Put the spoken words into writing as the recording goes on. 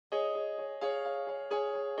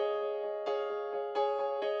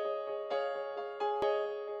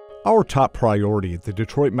Our top priority at the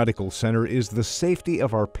Detroit Medical Center is the safety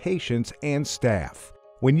of our patients and staff.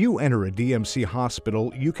 When you enter a DMC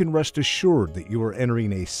hospital, you can rest assured that you are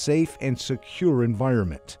entering a safe and secure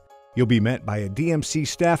environment. You'll be met by a DMC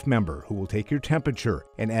staff member who will take your temperature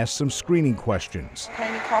and ask some screening questions.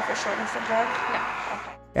 Can you call for shortness of breath? No.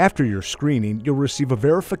 Okay. After your screening, you'll receive a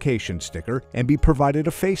verification sticker and be provided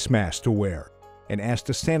a face mask to wear and asked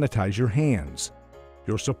to sanitize your hands.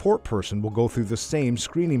 Your support person will go through the same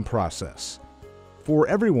screening process. For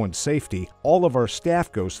everyone's safety, all of our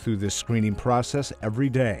staff goes through this screening process every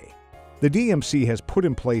day. The DMC has put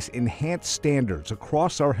in place enhanced standards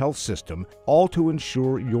across our health system, all to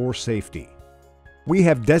ensure your safety. We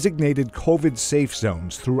have designated COVID safe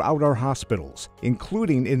zones throughout our hospitals,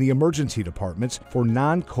 including in the emergency departments for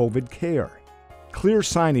non-COVID care. Clear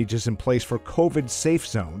signage is in place for COVID safe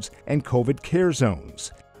zones and COVID care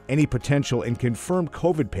zones. Any potential and confirmed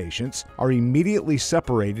COVID patients are immediately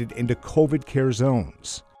separated into COVID care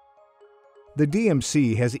zones. The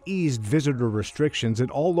DMC has eased visitor restrictions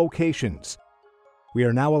at all locations. We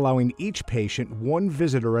are now allowing each patient one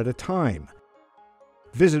visitor at a time.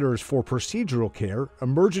 Visitors for procedural care,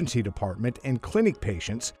 emergency department, and clinic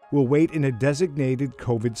patients will wait in a designated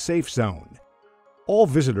COVID safe zone. All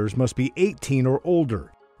visitors must be 18 or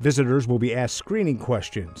older. Visitors will be asked screening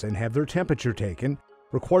questions and have their temperature taken,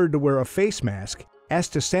 required to wear a face mask,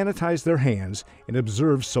 asked to sanitize their hands, and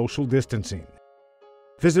observe social distancing.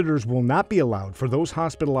 Visitors will not be allowed for those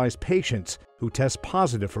hospitalized patients who test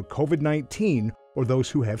positive for COVID-19 or those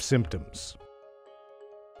who have symptoms.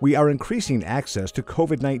 We are increasing access to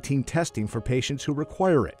COVID-19 testing for patients who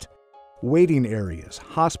require it. Waiting areas,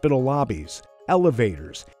 hospital lobbies,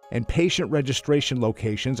 elevators, and patient registration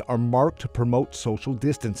locations are marked to promote social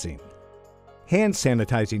distancing. Hand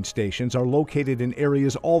sanitizing stations are located in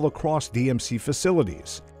areas all across DMC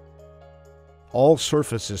facilities. All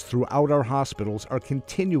surfaces throughout our hospitals are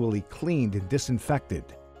continually cleaned and disinfected.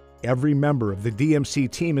 Every member of the DMC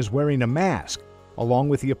team is wearing a mask, along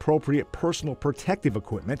with the appropriate personal protective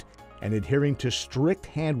equipment and adhering to strict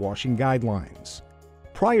hand-washing guidelines.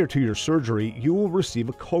 Prior to your surgery, you will receive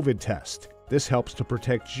a COVID test. This helps to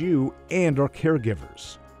protect you and our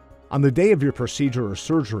caregivers. On the day of your procedure or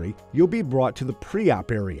surgery, you'll be brought to the pre-op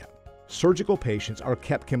area. Surgical patients are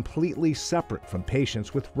kept completely separate from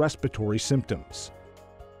patients with respiratory symptoms.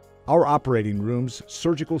 Our operating rooms,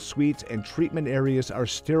 surgical suites, and treatment areas are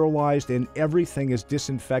sterilized and everything is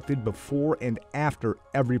disinfected before and after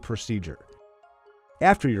every procedure.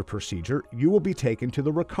 After your procedure, you will be taken to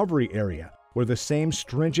the recovery area, where the same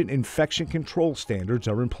stringent infection control standards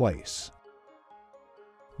are in place.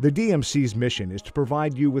 The DMC's mission is to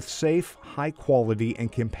provide you with safe, high-quality,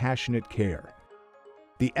 and compassionate care.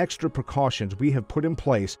 The extra precautions we have put in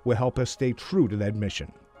place will help us stay true to that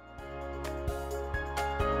mission.